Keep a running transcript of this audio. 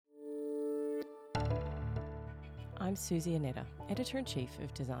I'm Susie Annetta, Editor-in-Chief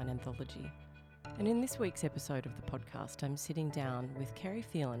of Design Anthology. And in this week's episode of the podcast, I'm sitting down with Kerry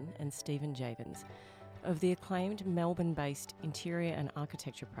Phelan and Stephen Javens of the acclaimed Melbourne-based interior and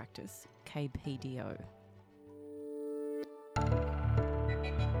architecture practice, KPDO.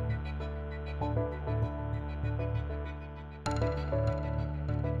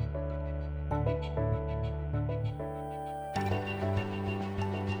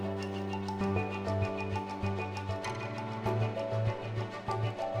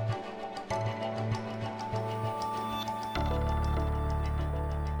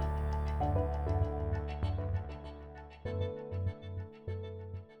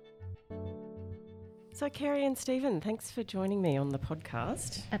 So Kerry and Stephen, thanks for joining me on the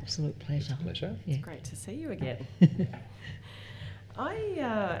podcast. Absolute pleasure. Pleasure. Yeah. It's great to see you again. I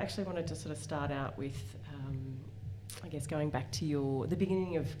actually wanted to sort of start out with, I guess, going back to the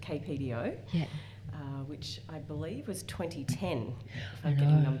beginning of KPDO, Yeah. which I believe was 2010, if I I'm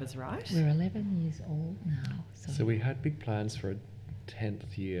getting know. numbers right. We're 11 years old now. So we had big plans for a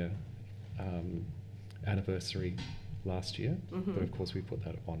 10th year anniversary last year, but of course we put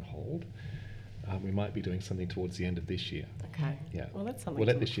that on hold. We might be doing something towards the end of this year. Okay. Yeah. Well, that's something We'll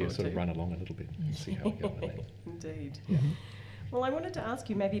to let look this year forward sort of to. run along a little bit and see how we go with it. Indeed. Yeah. Well, I wanted to ask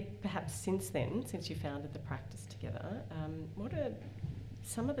you, maybe perhaps since then, since you founded the practice together, what are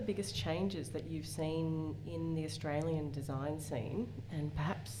some of the biggest changes that you've seen in the Australian design scene and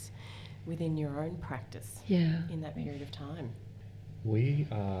perhaps within your own practice in that period of time? We're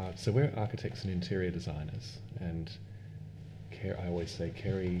architects and interior designers, and I always say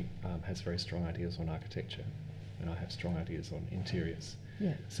Kerry has very strong ideas on architecture, and I have strong ideas on interiors.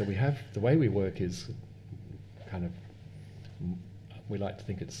 Yeah. So the way we work is kind of, we like to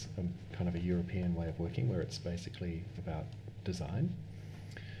think it's kind of a European way of working, where it's basically about design.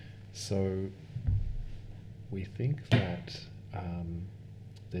 So we think that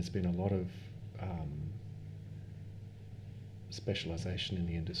there's been a lot of specialisation in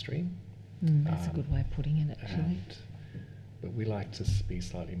the industry. That's a good way of putting it, actually. But we like to be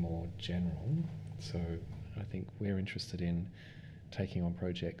slightly more general. So I think we're interested in taking on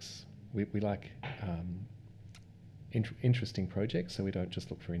projects. We like interesting projects, so we don't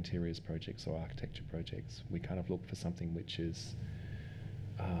just look for interiors projects or architecture projects. We kind of look for something which is...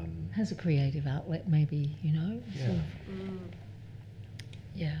 has a creative outlet, maybe, Yeah. sort of.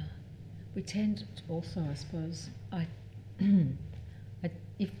 Yeah. We tend to also, I suppose,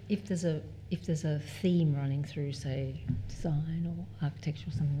 if there's a theme running through, say, design or architecture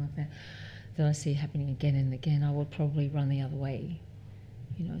or something like that I see happening again and again, I would probably run the other way.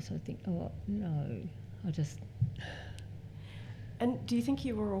 So I think, oh no, I just... And do you think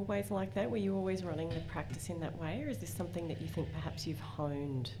you were always like that? Were you always running the practice in that way, or is this something that you think perhaps you've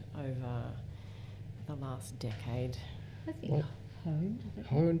honed over the last decade? I think honed.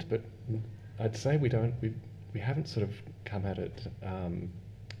 Honed, but I'd say we haven't sort of come at it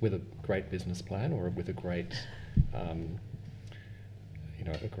with a great business plan or with a great, I'll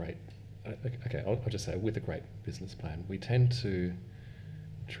just say with a great business plan. We tend to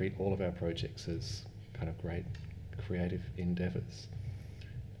treat all of our projects as kind of great creative endeavours,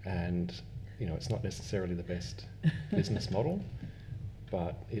 and it's not necessarily the best business model,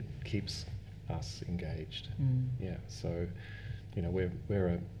 but it keeps us engaged. Yeah, so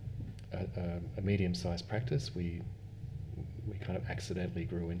we're a medium-sized practice. We kind of accidentally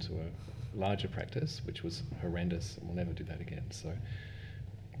grew into a larger practice, which was horrendous, and we'll never do that again. So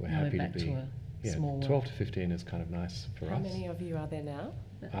we're happy to be. Yeah, 12 to 15 is kind of nice for us. How many of you are there now?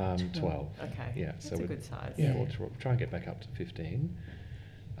 12. Okay. Yeah, that's a good size. Yeah, we'll try and get back up to 15.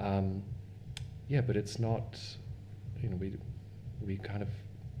 But it's not,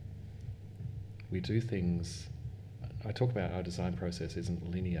 we do things. I talk about our design process isn't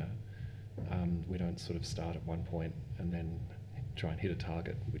linear. We don't sort of start at one point and then try and hit a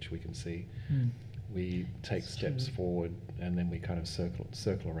target which we can see. We take steps forward, and then we kind of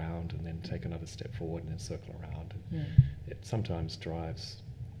circle around, and then take another step forward, and then circle around. And it sometimes drives,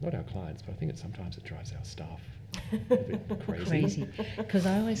 not our clients, but I think sometimes it drives our staff a bit crazy. Because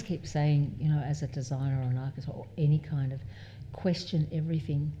I always keep saying, as a designer or an architect or any kind of, question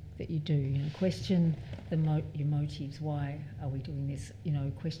everything that you do. Question your motives. Why are we doing this?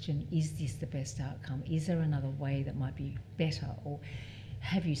 Question, is this the best outcome? Is there another way that might be better? Or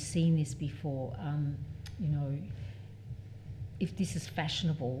have you seen this before? If this is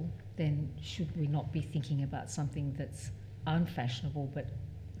fashionable, then should we not be thinking about something that's unfashionable but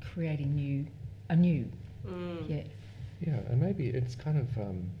creating anew? Yeah. Yeah, and maybe it's kind of,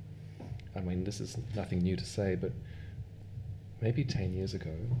 this is nothing new to say, but maybe 10 years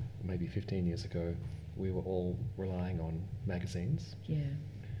ago, maybe 15 years ago, we were all relying on magazines. Yeah.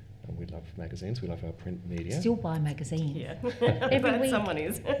 And we love magazines, we love our print media. Still buy magazines. Yeah. Every But week. someone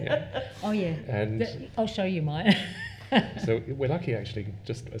is. Yeah. Oh yeah. And I'll show you mine. so we're lucky, actually,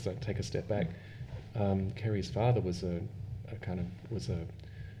 just as I take a step back, Kerry's father was a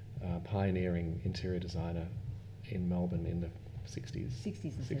pioneering interior designer in Melbourne in the 60s.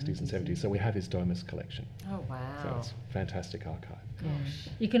 60s and 70s. So we have his Domus collection. Oh, So wow. it's a fantastic archive. Yeah.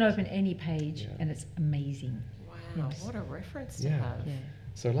 You can open any page Yeah. and it's amazing. Wow, Yes. what a reference to Yeah. have. Yeah.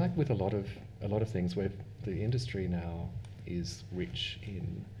 So like with a lot of things, where the industry now is rich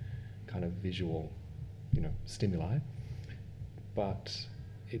in kind of visual, stimuli, but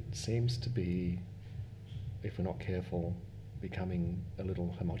it seems to be, if we're not careful, becoming a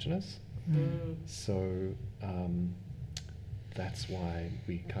little homogenous. Mm. So that's why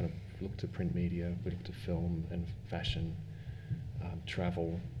we kind of look to print media, we look to film and fashion,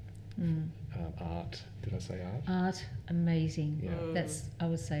 travel, art. Did I say art? Art, amazing. Yeah. That's, I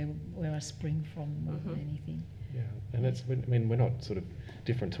would say, where I spring from more than Mhm. anything. Yeah, and we're not sort of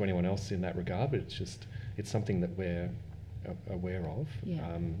different to anyone else in that regard, but it's something that we're aware of,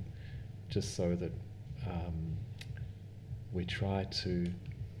 Yeah. just so that we try to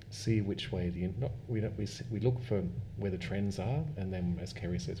see which way we look for where the trends are, and then, as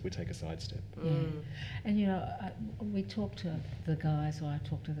Kerry says, we take a sidestep. Mm. And we talk to the guys, or I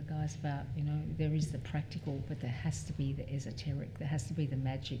talk to the guys about, there is the practical, but there has to be the esoteric, there has to be the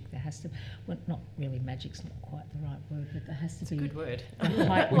magic, there has to, well, not really magic's not quite the right word, but there has to It's a be good word. the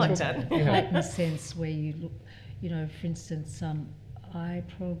I like that. heightened sense where you look, for instance, I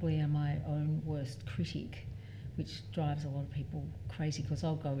probably am my own worst critic, which drives a lot of people crazy, because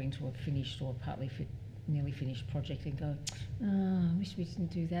I'll go into a finished or nearly finished project and go, oh, I wish we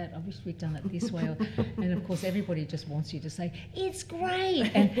didn't do that, I wish we'd done it this way. And of course everybody just wants you to say, it's great,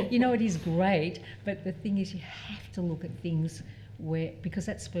 and it is great, but the thing is you have to look at things because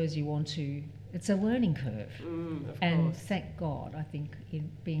that spurs you on to, it's a learning curve. Of And course. thank God, I think, in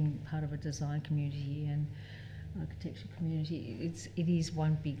being part of a design community and architecture community, it is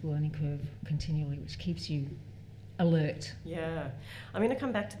one big learning curve continually, which keeps you alert. Yeah. I'm going to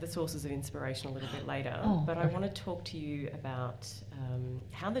come back to the sources of inspiration a little bit later, but I want to talk to you about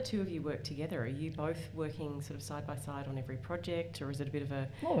how the two of you work together. Are you both working sort of side by side on every project, or is it a bit of a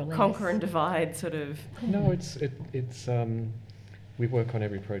More or less. conquer and divide sort of? No, it's we work on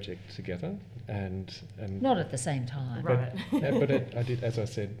every project together, and Not at the same time. Right. but I did, as I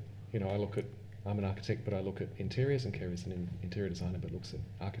said, I'm an architect, but I look at interiors, and Kerry's an interior designer, but looks at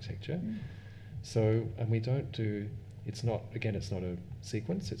architecture. So, and we don't do, it's not a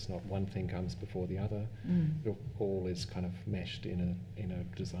sequence, it's not one thing comes before the other. It all is kind of meshed in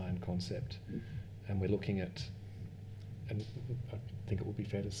a design concept. And we're looking at, and I think it would be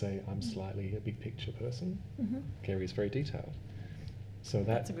fair to say I'm slightly a big picture person. Kerry's very detailed. So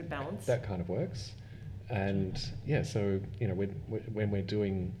That's a good balance. That kind of works. And yeah, so, when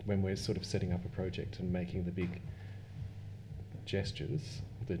we're sort of setting up a project and making the big gestures,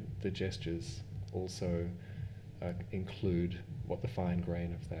 the gestures also include what the fine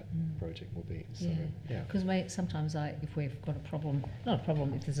grain of that project will be. So, yeah. Because sometimes if we've got a problem, not a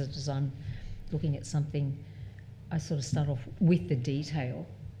problem, if there's a design looking at something, I sort of start off with the detail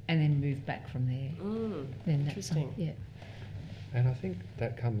and then move back from there. Then Interesting. Yeah. And I think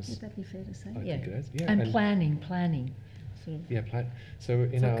that comes... Would that be fair to say? I think it is, yeah. And planning. Sort of. Yeah, so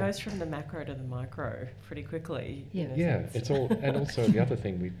So it goes from the macro to the micro pretty quickly. Yeah. in a Yeah, sense. it's all, and also the other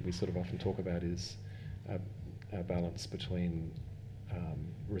thing we sort of often talk about is a balance between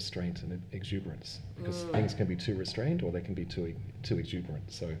restraint and exuberance, because things can be too restrained or they can be too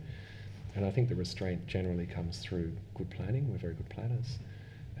exuberant. So, and I think the restraint generally comes through good planning. We're very good planners,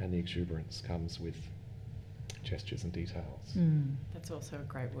 and the exuberance comes with gestures and details. That's also a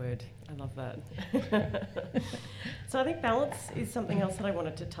great word. I love that. So I think balance is something else that I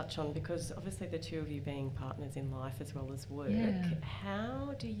wanted to touch on, because obviously the two of you being partners in life as well as work,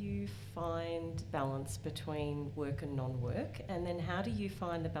 how do you find balance between work and non-work? And then how do you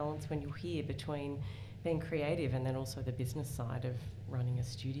find the balance when you're here between being creative and then also the business side of running a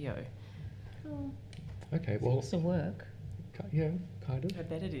studio? Okay, well... It's a work. Yeah, kind of. I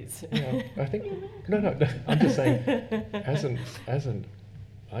bet it is. Yeah, I think... No, I'm just saying,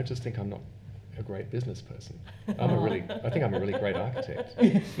 I just think I'm not a great business person. I think I'm a really great architect.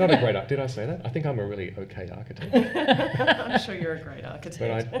 Not a great did I say that? I think I'm a really okay architect. I'm sure you're a great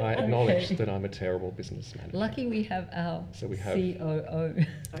architect. But I acknowledge that I'm a terrible businessman. Lucky we have our COO.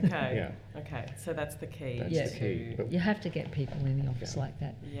 Okay. Yeah. Okay. So that's the key. That's the key. But You have to get people in the office like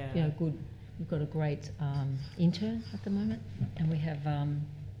that. Yeah. Good we've got a great intern at the moment, and we have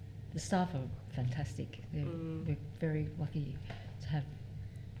the staff are fantastic. We're very lucky to have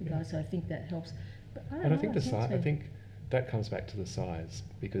you guys, so I think that helps. But I don't know, I think I think that comes back to the size,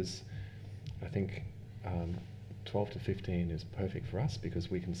 because I think 12 to 15 is perfect for us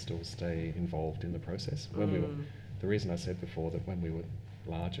because we can still stay involved in the process. When we were, the reason I said before that when we were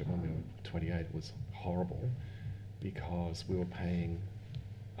larger, when we were 28, was horrible because we were paying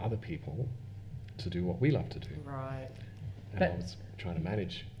other people to do what we love to do. Right. And I was trying to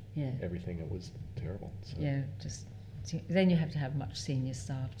manage everything. It was terrible. So. Yeah, then you have to have much senior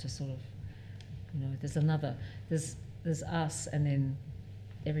staff to sort of, there's us, and then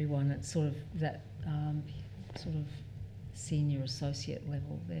everyone at sort of that sort of senior associate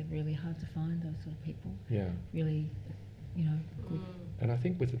level. They're really hard to find, those sort of people. Yeah. Really, good. And I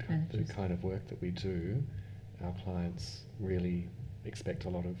think with the kind of work that we do, our clients really expect a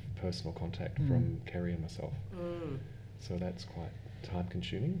lot of personal contact from Kerry and myself. So that's quite time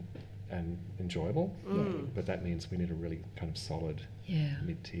consuming and enjoyable, but that means we need a really kind of solid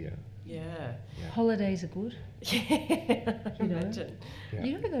mid-tier. Yeah. Holidays are good. Yeah, imagine. Yeah.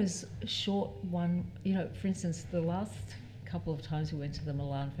 You know those short one, for instance, the last couple of times we went to the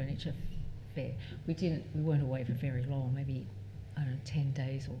Milan Furniture Fair, we weren't away for very long, maybe, I don't know, 10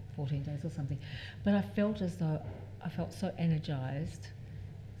 days or 14 days or something. But I felt so energised,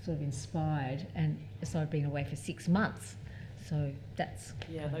 sort of inspired, and so I'd been away for 6 months. So that's...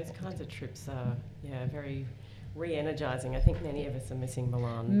 Yeah, those kinds of trips are, very re-energising. I think many of us are missing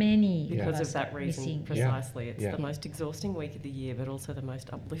Milan. Because of that reason, precisely. It's the most exhausting week of the year, but also the most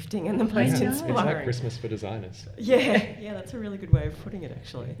uplifting and the most inspiring. It's like Christmas for designers. Yeah, that's a really good way of putting it,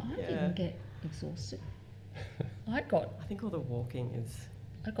 actually. I didn't get exhausted. I think all the walking is...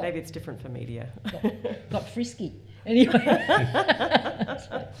 maybe it's different for media. Got frisky. Anyway,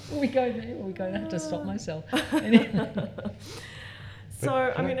 we go there, we go there. I have to stop myself. Anyway. So,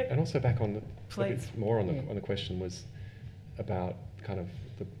 and also back on please. a bit more on the question was about kind of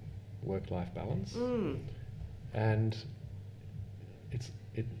the work-life balance, and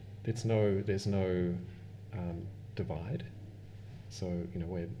there's no divide. So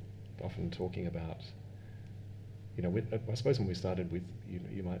we're often talking about. I suppose when we started with,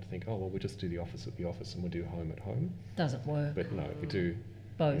 you might think, oh well, we'll just do the office at the office and we'll do home at home. Doesn't work. But no, we do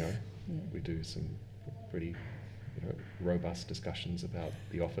both. We do some pretty robust discussions about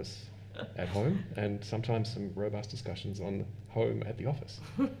the office at home, and sometimes some robust discussions on home at the office.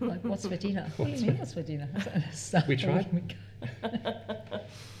 Like, what's for dinner? What do you mean, what's for dinner? We tried.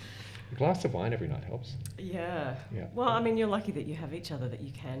 A glass of wine every night helps. Yeah. Well, you're lucky that you have each other, that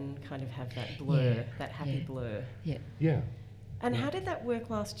you can kind of have that blur, that happy blur. Yeah. And how did that work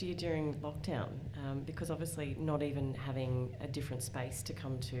last year during lockdown? Because obviously not even having a different space to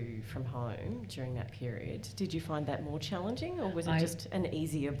come to from home during that period, did you find that more challenging, or was it just an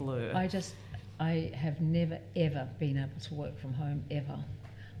easier blur? I have never ever been able to work from home ever.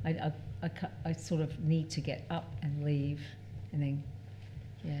 I sort of need to get up and leave, and then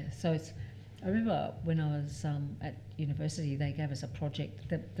so I remember when I was at university, they gave us a project.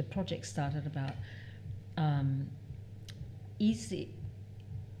 The project started about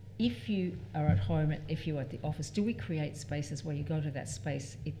if you are at home and if you're at the office, do we create spaces where you go to that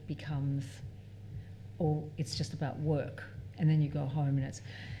space, it becomes, or it's just about work, and then you go home and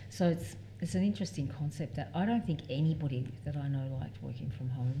it's an interesting concept that I don't think anybody that I know liked working from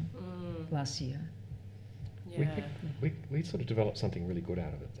home last year. Yeah. We sort of developed something really good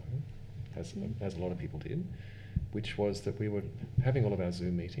out of it, though, as a lot of people did, which was that we were having all of our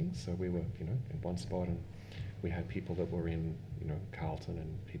Zoom meetings. So we were, in one spot, and we had people that were in, Carlton,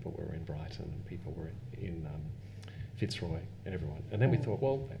 and people were in Brighton, and people were in Fitzroy, and everyone. And then we thought,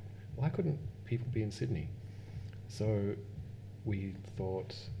 well, why couldn't people be in Sydney? So we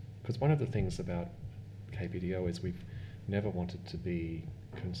thought, because one of the things about KPDO is we've never wanted to be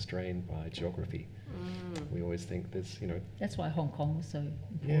constrained by geography. We always think there's, That's why Hong Kong was so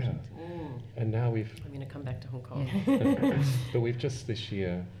important. Yeah. And now I'm going to come back to Hong Kong. Yeah. But we've just this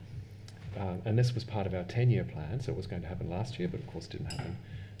year, and this was part of our 10-year plan, so it was going to happen last year, but of course didn't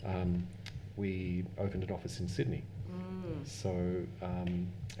happen. We opened an office in Sydney. So, and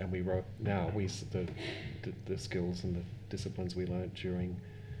we wrote, the skills and the disciplines we learnt during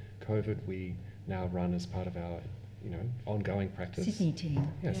COVID, we now run as part of our ongoing practice. Sydney team.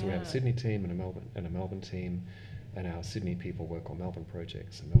 Yeah, so we have a Sydney team and a Melbourne team, and our Sydney people work on Melbourne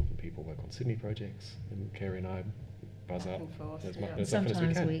projects, and Melbourne people work on Sydney projects, and Kerry and I buzz up as often as we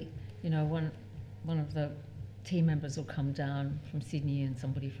Sometimes can. one of the team members will come down from Sydney and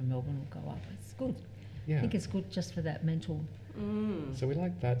somebody from Melbourne will go up. It's good. Yeah. I think it's good just for that mental So we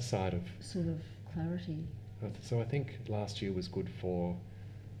like that side of. Sort of clarity. So I think last year was good for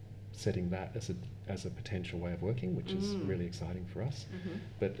setting that as a potential way of working, which is really exciting for us.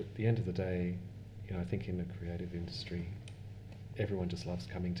 But at the end of the day, I think in the creative industry, everyone just loves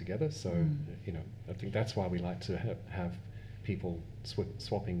coming together. So I think that's why we like to have people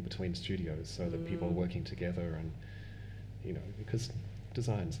swapping between studios, so that people are working together, and because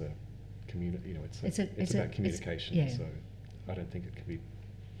design's a community. It's about communication. So I don't think it can be.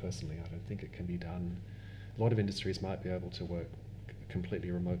 Personally, I don't think it can be done. A lot of industries might be able to work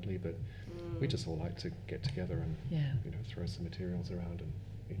completely remotely, but we just all like to get together and throw some materials around and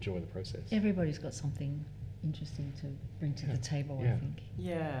enjoy the process. Everybody's got something interesting to bring to the table, I think.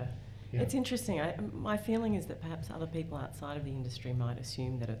 Yeah. It's interesting. My feeling is that perhaps other people outside of the industry might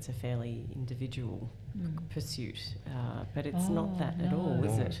assume that it's a fairly individual pursuit, but it's not that at all,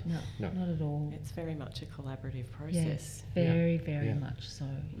 is it? No, not at all. It's very much a collaborative process. Yes, very much so.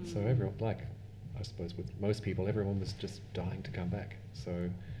 So everyone, I suppose with most people, everyone was just dying to come back. So,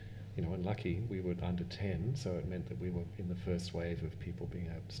 and lucky we were under 10, so it meant that we were in the first wave of people being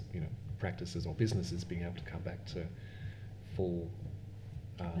able to, practices or businesses being able to come back to full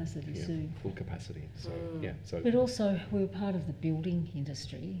capacity soon. Full capacity. So but also we were part of the building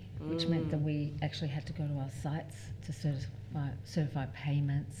industry, which meant that we actually had to go to our sites to certify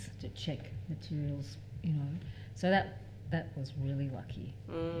payments, to check materials, So that was really lucky.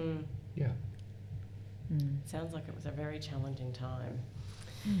 Sounds like it was a very challenging time.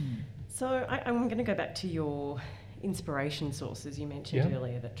 So I'm going to go back to your inspiration sources. You mentioned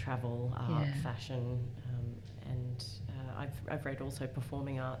earlier that travel, art, fashion, and I've read also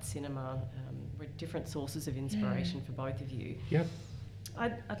performing arts, cinema, were different sources of inspiration for both of you. Yep.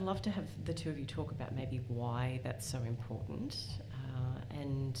 I'd love to have the two of you talk about maybe why that's so important,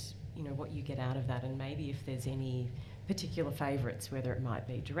 and what you get out of that, and maybe if there's any particular favourites, whether it might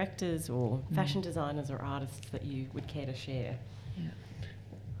be directors or fashion designers or artists that you would care to share.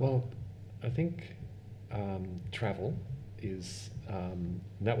 Well, I think travel is,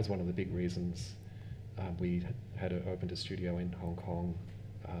 that was one of the big reasons we had opened a studio in Hong Kong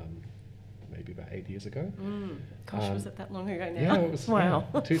maybe about 8 years ago. Gosh, was it that long ago now? Yeah, it was. Wow.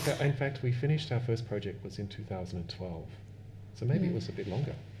 In fact, we finished our first project was in 2012. So maybe it was a bit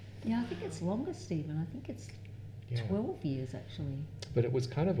longer. Yeah, I think it's longer, Stephen. I think it's 12 years actually. But it was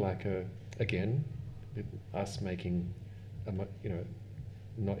kind of like us making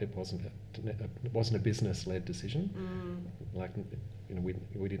it wasn't a business-led decision.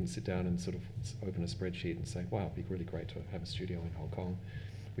 We didn't sit down and sort of open a spreadsheet and say, wow, it'd be really great to have a studio in Hong Kong.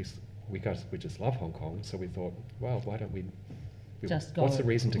 We just love Hong Kong, so we thought, well, why don't we just go? What's the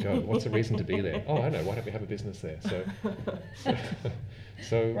reason to go? What's the reason to be there? Oh, I know. Why don't we have a business there?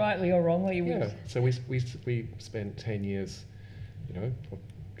 So rightly or wrongly, So we spent 10 years,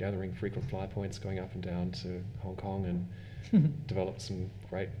 gathering frequent fly points, going up and down to Hong Kong, and developed some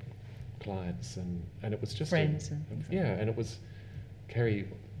great clients, and it was just friends. And it was Kerry.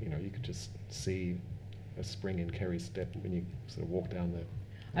 You could just see a spring in Kerry's step when you sort of walk down the.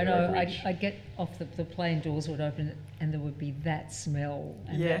 I know. I'd get off the plane, doors would open, and there would be that smell.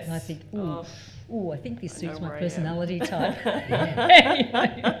 And I think, I think this suits my personality type.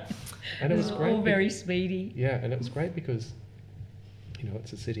 And it was great. All very speedy. Yeah, and it was great because,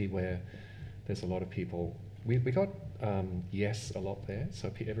 it's a city where there's a lot of people. We got yes a lot there, so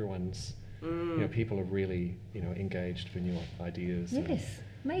everyone's, people are really, engaged for new ideas. Yes,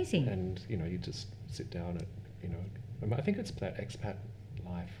 amazing. And you just sit down at, I think it's that expat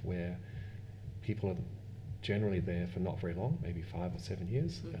life where people are generally there for not very long, maybe 5 or 7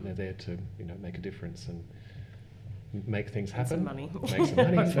 years, and they're there to make a difference and make things happen, make some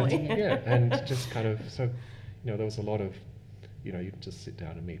money, and just kind of there was a lot of you just sit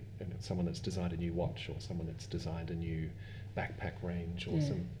down and meet someone that's designed a new watch, or someone that's designed a new backpack range, or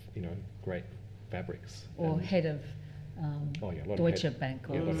some great fabrics, or head of Deutsche Bank,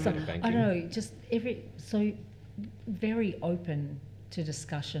 or I don't know, just so very open to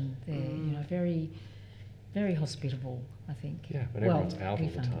discussion there, very, very hospitable, I think. Yeah, but everyone's out all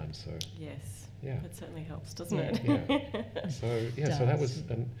the time, so. Yes. Yeah. That certainly helps, doesn't it? Yeah. So that was,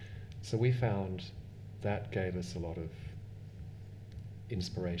 so we found that gave us a lot of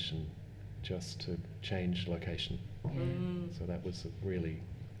inspiration just to change location. So that was a really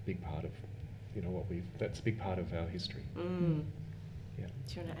big part of, that's a big part of our history. Yeah.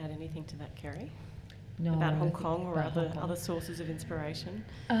 Do you want to add anything to that, Kerry? No, about Hong Kong or other sources of inspiration?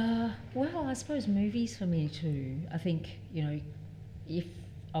 Well, I suppose movies for me too. I think, if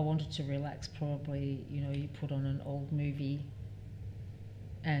I wanted to relax, probably, you put on an old movie,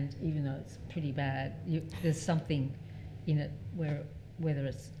 and even though it's pretty bad, there's something in it, whether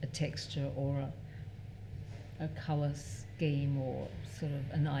it's a texture or a colour scheme or sort of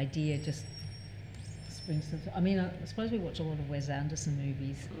an idea, just springs to the. I mean, I suppose we watch a lot of Wes Anderson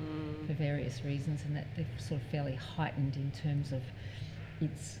movies for various reasons, and that they're sort of fairly heightened in terms of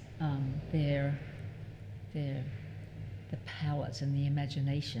its the palette and the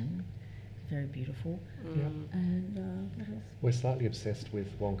imagination. Very beautiful. Yeah. And what else? We're slightly obsessed with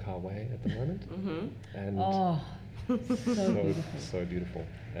Wong Kar-wai at the moment, and Oh, so beautiful. so beautiful.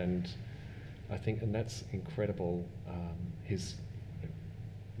 And I think, and that's incredible. His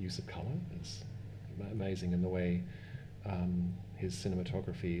use of colour is amazing, and the way his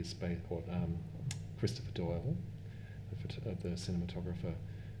cinematography is based. Christopher Doyle, the cinematographer,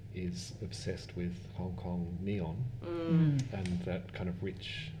 is obsessed with Hong Kong neon and that kind of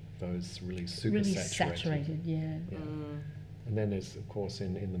rich. Those really super really saturated, yeah. And then there's, of course,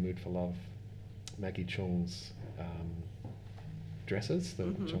 in The Mood for Love, Maggie Cheung's dresses, the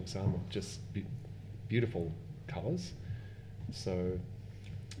Cheung San, just beautiful colours. So,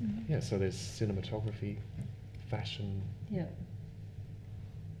 yeah, so there's cinematography, fashion. Yeah.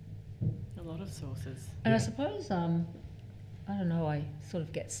 A lot of sources. And I suppose, I don't know, I sort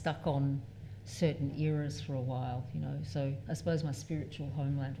of get stuck on certain eras for a while, you know, so I suppose my spiritual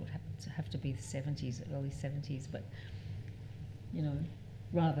homeland would have to be the 70s, early 70s, but, you know,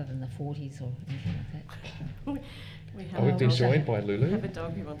 rather than the 40s or anything like that. We have We've been dog- joined by we Lulu. have a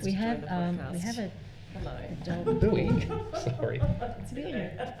dog who wants We to join have, the podcast. we have a Hello. dog. Louie, sorry. It's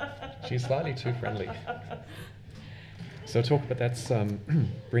okay. She's slightly too friendly. So talk about that's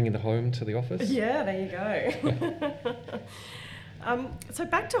bringing the home to the office. Yeah, there you go. So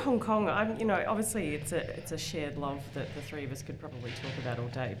back to Hong Kong. Obviously it's a shared love that the three of us could probably talk about all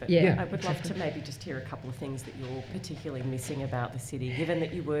day. But Yeah, I would love to maybe just hear a couple of things that you're particularly missing about the city, given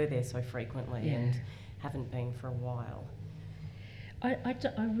that you were there so frequently and haven't been for a while. I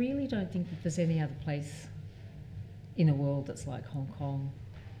really don't think that there's any other place in the world that's like Hong Kong.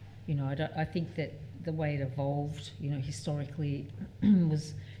 You know, I think that the way it evolved, you know, historically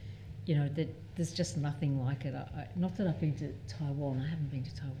was, you know, that there's just nothing like it. Not that I've been to Taiwan. I haven't been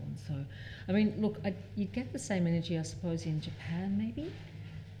to Taiwan. So, I mean, look, you get the same energy, I suppose, in Japan maybe.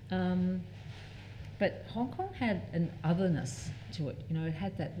 But Hong Kong had an otherness to it. You know, it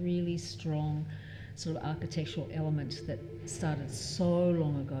had that really strong sort of architectural element that started so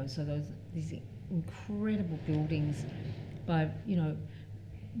long ago. So these incredible buildings by, you know,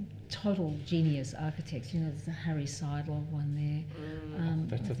 total genius architects. You know, there's the Harry Seidler one there.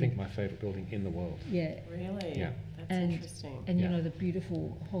 That's, I think, my favourite building in the world. Yeah. Really? Yeah. That's And- interesting. And you Yeah. know, the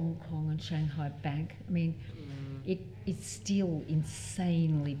beautiful Hong Kong and Shanghai Bank. I mean, it's still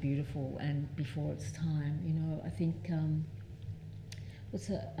insanely beautiful and before its time. You know, I think what's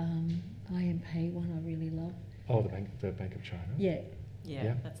the IMP one I really love. Oh, the Bank of China. Yeah,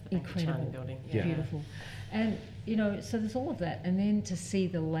 Yeah, that's the Bank of China incredible, building. Yeah. beautiful. And you know, so there's all of that, and then to see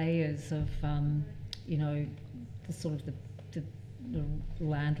the layers of you know, the sort of the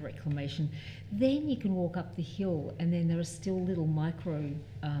land reclamation. Then you can walk up the hill, and then there are still little micro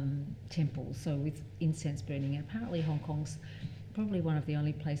temples, so with incense burning. And apparently Hong Kong's probably one of the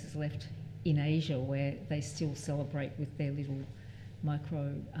only places left in Asia where they still celebrate with their little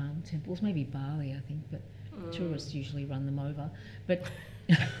micro temples. Maybe Bali, I think, but tourists usually run them over. But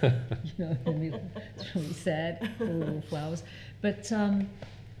you know, it's really sad, all the little flowers. But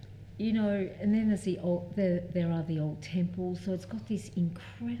you know, and then there's there are the old temples. So it's got this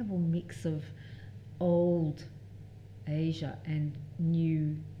incredible mix of old Asia and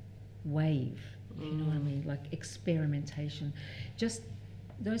new wave. If you know what I mean, like experimentation. Just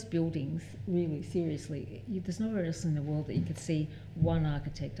those buildings, really, seriously, there's nowhere else in the world that you could see one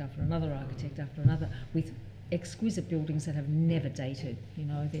architect after another architect after another with exquisite buildings that have never dated. You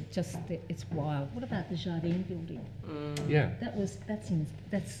know, it's wild. What about the Jardin building? Yeah. That's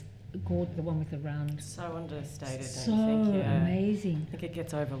gorgeous, the one with the round. So understated, So don't you think? Yeah. amazing. I think it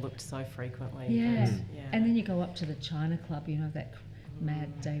gets overlooked so frequently. Yeah. but, And then you go up to the China Club, you know, that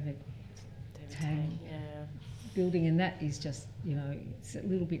mad David Tang Yeah. building, and that is just, you know, it's a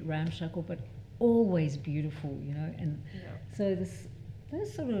little bit ramshackle, but always beautiful, you know. And so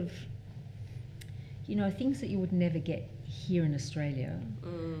those sort of, you know, things that you would never get here in Australia.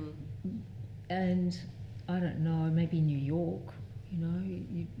 And I don't know, maybe New York, you know,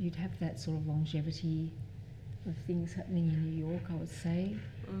 you'd have that sort of longevity of things happening in New York, I would say.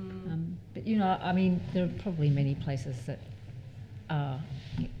 But, you know, I mean, there are probably many places that are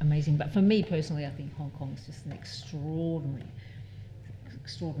amazing, but for me personally, I think Hong Kong's just an extraordinary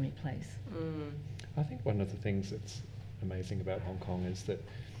place. I think one of the things that's amazing about Hong Kong is that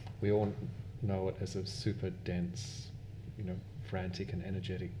we all know it as a super dense frantic and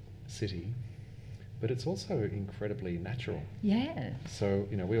energetic city, but it's also incredibly natural. Yeah. So,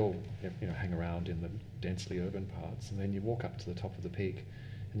 we all, hang around in the densely urban parts, and then you walk up to the top of the peak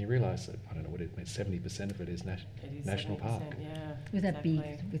and you realise that, I don't know what it means, 70% of it is It is national 70%, park. Yeah, With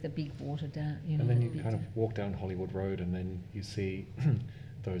exactly. a big water down, And then you big kind of walk down Hollywood Road, and then you see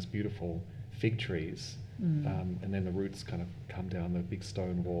those beautiful fig trees, and then the roots kind of come down the big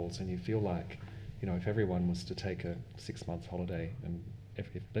stone walls, and you feel like, if everyone was to take a 6-month holiday, and if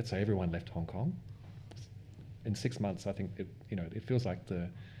let's say everyone left Hong Kong, in 6 months, I think it feels like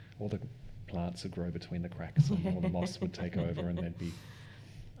all the plants would grow between the cracks, and all the moss would take over, and there'd be.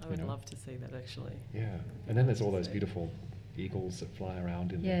 I would love to see that, actually. Yeah, and then there's all those beautiful eagles that fly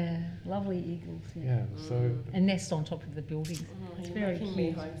around in lovely eagles. Yeah, so and nest on top of the buildings. It's You're very making cute. me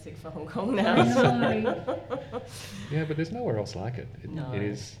homesick for Hong Kong now. I know. yeah, but there's nowhere else like it. No, It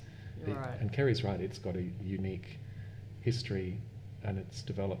is, you're right. and Kerry's right. It's got a unique history, and it's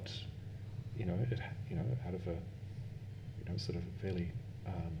developed, out of a, sort of fairly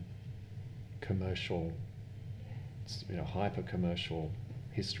commercial, hyper commercial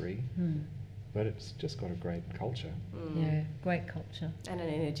history. But it's just got a great culture. Yeah, great culture. And an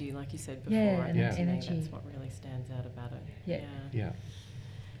energy, like you said before. Yeah, I and think an to me energy. that's what really stands out about it. Yeah.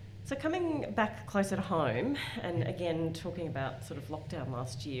 So coming back closer to home, and again talking about sort of lockdown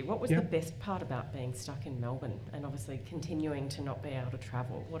last year, what was Yeah. the best part about being stuck in Melbourne and obviously continuing to not be able to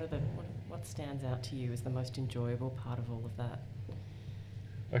travel? What stands out to you as the most enjoyable part of all of that?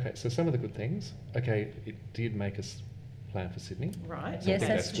 Okay, so some of the good things. Okay, it did make us plan for Sydney. Right. So I Yes, think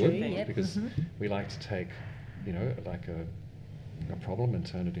that's that's true, good yep. because we like to take, like a problem and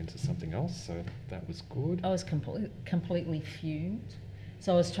turn it into something else. So that was good. I was completely fumed.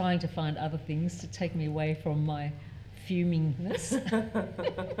 So I was trying to find other things to take me away from my fumingness.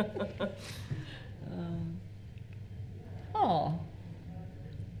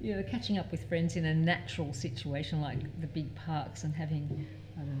 Catching up with friends in a natural situation like the big parks and having,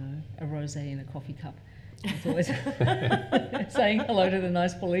 I don't know, a rosé in a coffee cup. It's always saying hello to the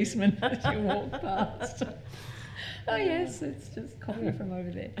nice policeman as you walk past. Oh yes, it's just coffee from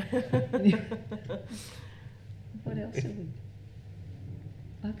over there. What else did we?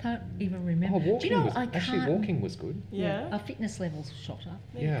 I can't even remember. Oh, walking Do you know, was, I actually can't. walking was good. Yeah. Our fitness levels shot up.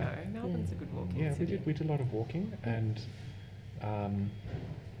 There Yeah. you go. Melbourne's a good walking Yeah, city. we did a lot of walking, and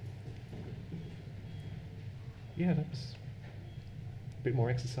that was a bit more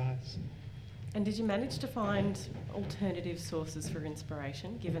exercise. And did you manage to find alternative sources for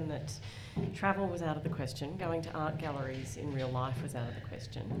inspiration, given that travel was out of the question, going to art galleries in real life was out of the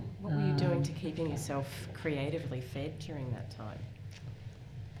question? What were you doing to keeping yourself creatively fed during that time?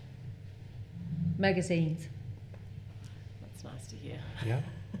 Magazines, That's nice to hear. Yeah.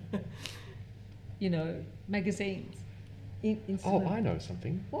 Magazines. Oh, I know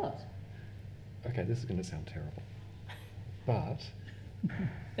something. What? Okay, this is going to sound terrible, but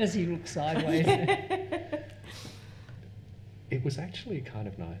As he looks sideways. it was actually kind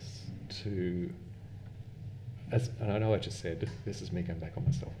of nice to, and I know I just said, this is me going back on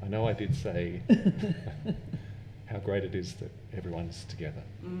myself. I know I did say how great it is that everyone's together,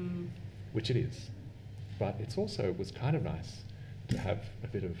 which it is. But it was kind of nice to have a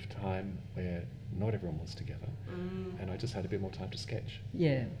bit of time where not everyone was together, and I just had a bit more time to sketch.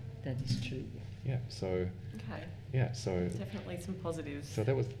 Yeah, that is true. Yeah, so, Okay. yeah, so, Definitely some positives. so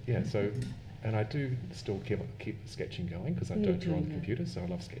that was, yeah, so, and I do still keep sketching going because I Me don't too, draw on the yeah. computer, so I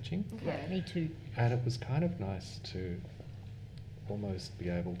love sketching. Okay. Yeah, me too. And it was kind of nice to almost be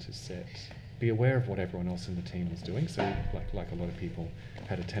able to be aware of what everyone else in the team was doing. So like a lot of people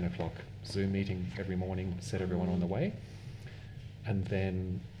had a 10 o'clock Zoom meeting every morning, set everyone on the way, and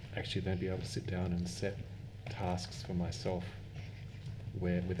then actually then be able to sit down and set tasks for myself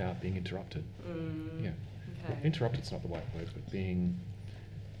without being interrupted. Yeah. Well, Okay. interrupted's not the right word, but being,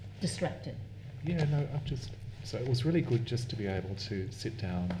 Distracted. yeah, no, so it was really good just to be able to sit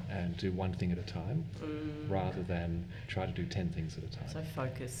down and do one thing at a time rather than try to do 10 things at a time. So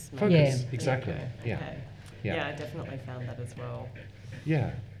focus. maybe. Focus, Yeah. exactly. Okay. Yeah. Okay. Yeah. Yeah, I definitely found that as well.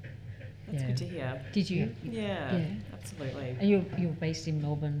 Yeah. That's Yeah. good to hear. Did you? Yeah, Yeah. absolutely. And you're based in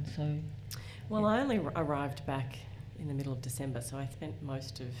Melbourne, so Well, I only arrived back in the middle of December, so I spent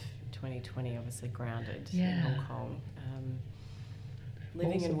most of 2020 obviously grounded in Yeah. Hong Kong,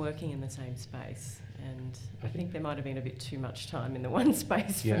 living Also- and working in the same space. And I think there might have been a bit too much time in the one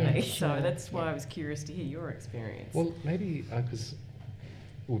space for Yeah. me, Sure. so that's why Yeah. I was curious to hear your experience. Well, maybe because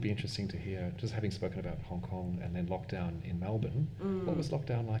it would be interesting to hear, just having spoken about Hong Kong and then lockdown in Melbourne, what was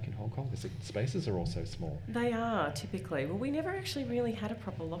lockdown like in Hong Kong? Because the spaces are all so small. They are, typically. Well, we never actually really had a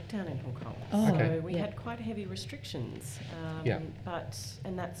proper lockdown in Hong Kong. Oh, so okay. we Yeah. had quite heavy restrictions. Yeah.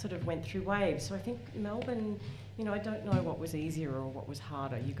 And that sort of went through waves. So I think Melbourne, you know, I don't know what was easier or what was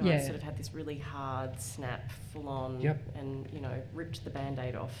harder. You guys Yeah. sort of had this really hard snap, full on, Yep. and, you know, ripped the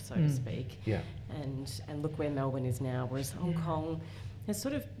Band-Aid off, so to speak. Yeah. And look where Melbourne is now, whereas Hong Kong has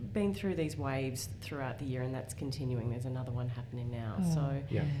sort of been through these waves throughout the year, and that's continuing. There's another one happening now. Oh, So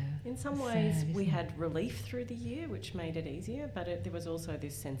Yeah. in some It's ways, sad, we isn't it? had relief through the year, which made it easier, but there was also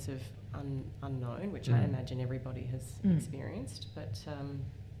this sense of unknown, which I Mm. imagine everybody has Mm. experienced. But,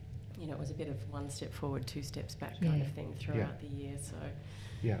 you know, it was a bit of one step forward, two steps back kind Yeah. of thing throughout the year. So,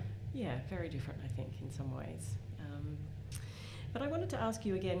 Yeah. yeah, very different, I think, in some ways. But I wanted to ask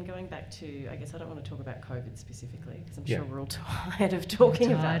you again, going back to, I guess I don't want to talk about COVID specifically, because I'm Yeah. sure we're all tired of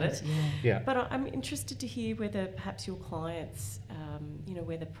talking about Tired, it. Yeah. Yeah. But I'm interested to hear whether perhaps your clients, you know,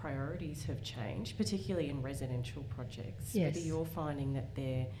 whether priorities have changed, particularly in residential projects. Yes. Whether you're finding that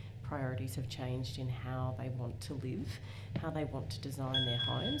their priorities have changed in how they want to live, how they want to design their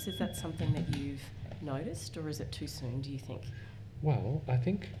homes. Is that something that you've noticed, or is it too soon, do you think? Well, I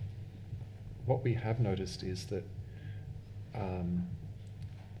think what we have noticed is that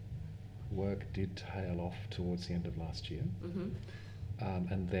work did tail off towards the end of last year. Mm-hmm.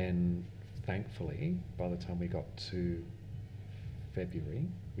 And then, thankfully, by the time we got to February,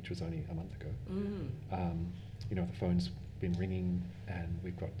 which was only a month ago, you know, the phone's been ringing and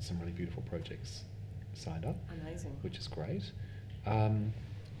we've got some really beautiful projects signed up, Amazing. which is great.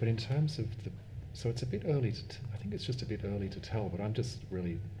 But in terms of so it's a bit early I think it's just a bit early to tell, but I'm just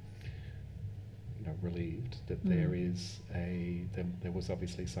really, you know, relieved that there was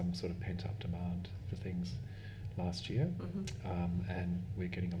obviously some sort of pent-up demand for things last year, and we're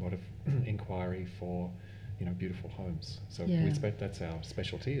getting a lot of inquiry for, you know, beautiful homes. So Yeah. that's our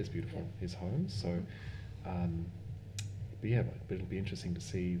specialty, is beautiful, is homes. So, but yeah, but it'll be interesting to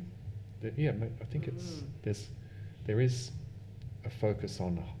see. That, yeah, I think there is a focus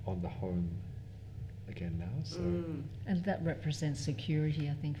on the home again now. So And that represents security,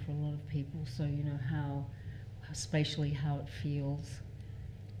 I think, for a lot of people. So, you know, how spatially, how it feels.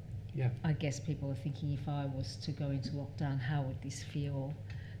 yeah, I guess people are thinking, if I was to go into lockdown, how would this feel?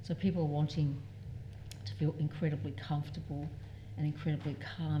 So people are wanting to feel incredibly comfortable and incredibly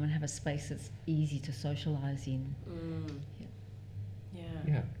calm and have a space that's easy to socialise in. Yeah.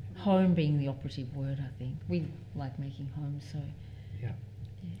 yeah, Home being the operative word, I think. We like making homes, so yeah.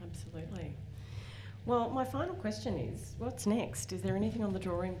 Absolutely. Well, my final question is, what's next? Is there anything on the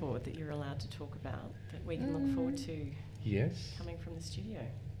drawing board that you're allowed to talk about that we can look forward to Yes. coming from the studio?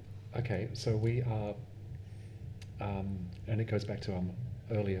 Okay, so we are, and it goes back to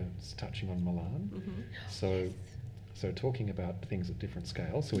earlier touching on Milan. Mm-hmm. So talking about things at different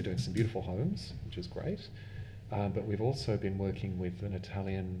scales. So we're doing some beautiful homes, which is great. But we've also been working with an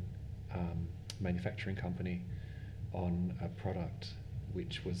Italian manufacturing company on a product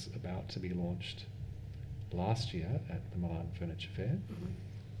which was about to be launched last year at the Milan Furniture Fair,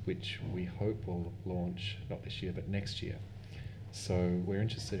 which we hope will launch not this year but next year. So we're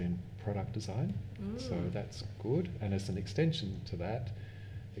interested in product design, so that's good. And as an extension to that,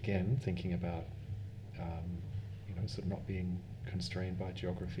 again, thinking about you know, sort of not being constrained by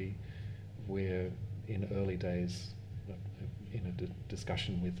geography, we're in early days in a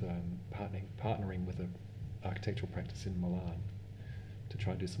discussion with partnering with an architectural practice in Milan to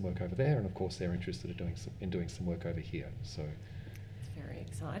try and do some work over there, and of course they're interested in doing some work over here. So It's very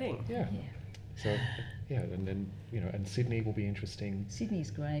exciting. yeah. So yeah, and then, you know, and Sydney will be interesting.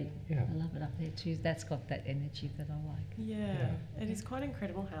 Sydney's great. Yeah. I love it up there too. That's got that energy that I like. Yeah. It is quite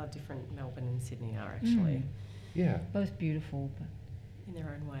incredible how different Melbourne and Sydney are actually, Yeah, Both beautiful, but in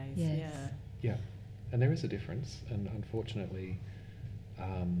their own ways. Yes. Yeah. yeah, and there is a difference, and unfortunately,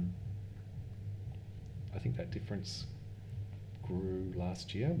 I think that difference grew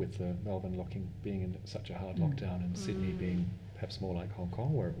last year with the Melbourne being in such a hard lockdown, and Sydney being perhaps more like Hong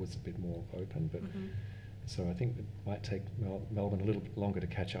Kong, where it was a bit more open. But so I think it might take Melbourne a little bit longer to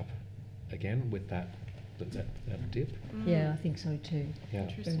catch up again with that dip. yeah, I think so too. Yeah. Very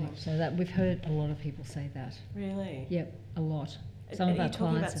Interesting. much so. That we've heard a lot of people say that. Really? Yep, a lot. Are Some of you our talking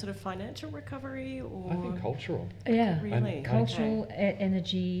about clients. sort of financial recovery, or I think cultural, Yeah, really? cultural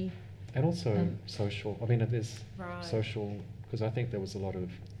energy. and also social. I mean, there's Right. social, because I think there was a lot of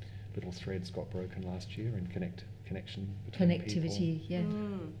little threads got broken last year in connection between Connectivity, yeah.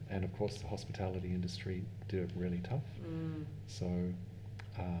 Mm. and of course the hospitality industry did it really tough. So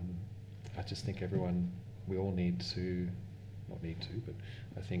I just think we all need to, not need to, but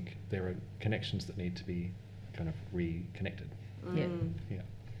I think there are connections that need to be kind of reconnected. Yeah. Yeah.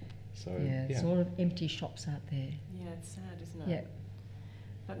 So Yeah, sort of empty shops out there. Yeah, it's sad, isn't it? Yeah.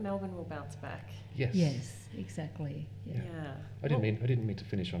 But Melbourne will bounce back. Yes. Yes, exactly. Yeah. Yeah. I didn't mean to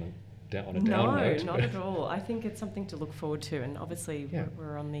finish on a down note. No, not at all. I think it's something to look forward to, and obviously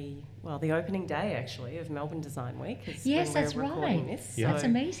we're on the opening day actually of Melbourne Design Week. Is Yes, when that's we're recording right. This, Yeah. That's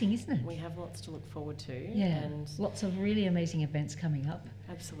amazing, isn't it? We have lots to look forward to. Yeah, And lots of really amazing events coming up.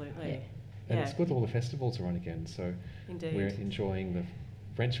 absolutely. Yeah. And it's good all the festivals are on again, so Indeed. we're enjoying the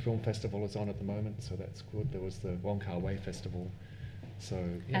French Film Festival is on at the moment, so that's good. There was the Wong Kar Wai Festival, so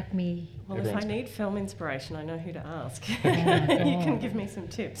yeah. Acme. Well, if I Everyone's need film inspiration, I know who to ask. Oh my You can God. give me some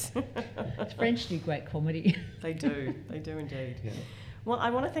tips. French do great comedy. They do indeed. Yeah. Well, I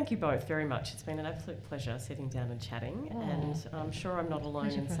want to thank you both very much. It's been an absolute pleasure sitting down and chatting, Oh, and I'm sure I'm not alone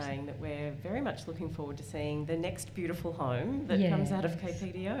pleasure in for us. saying that we're very much looking forward to seeing the next beautiful home that comes out of Yes.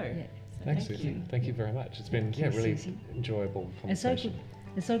 KPDO. Yeah. So Thanks, thank Susie. you. Thank you very much. It's been Thank you, really Susie. enjoyable And so conversation. good.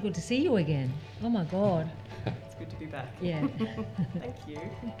 It's so good to see you again. Oh my God. It's good to be back. Yeah. Thank you.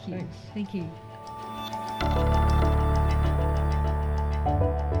 Thank you. Thanks. Thank you.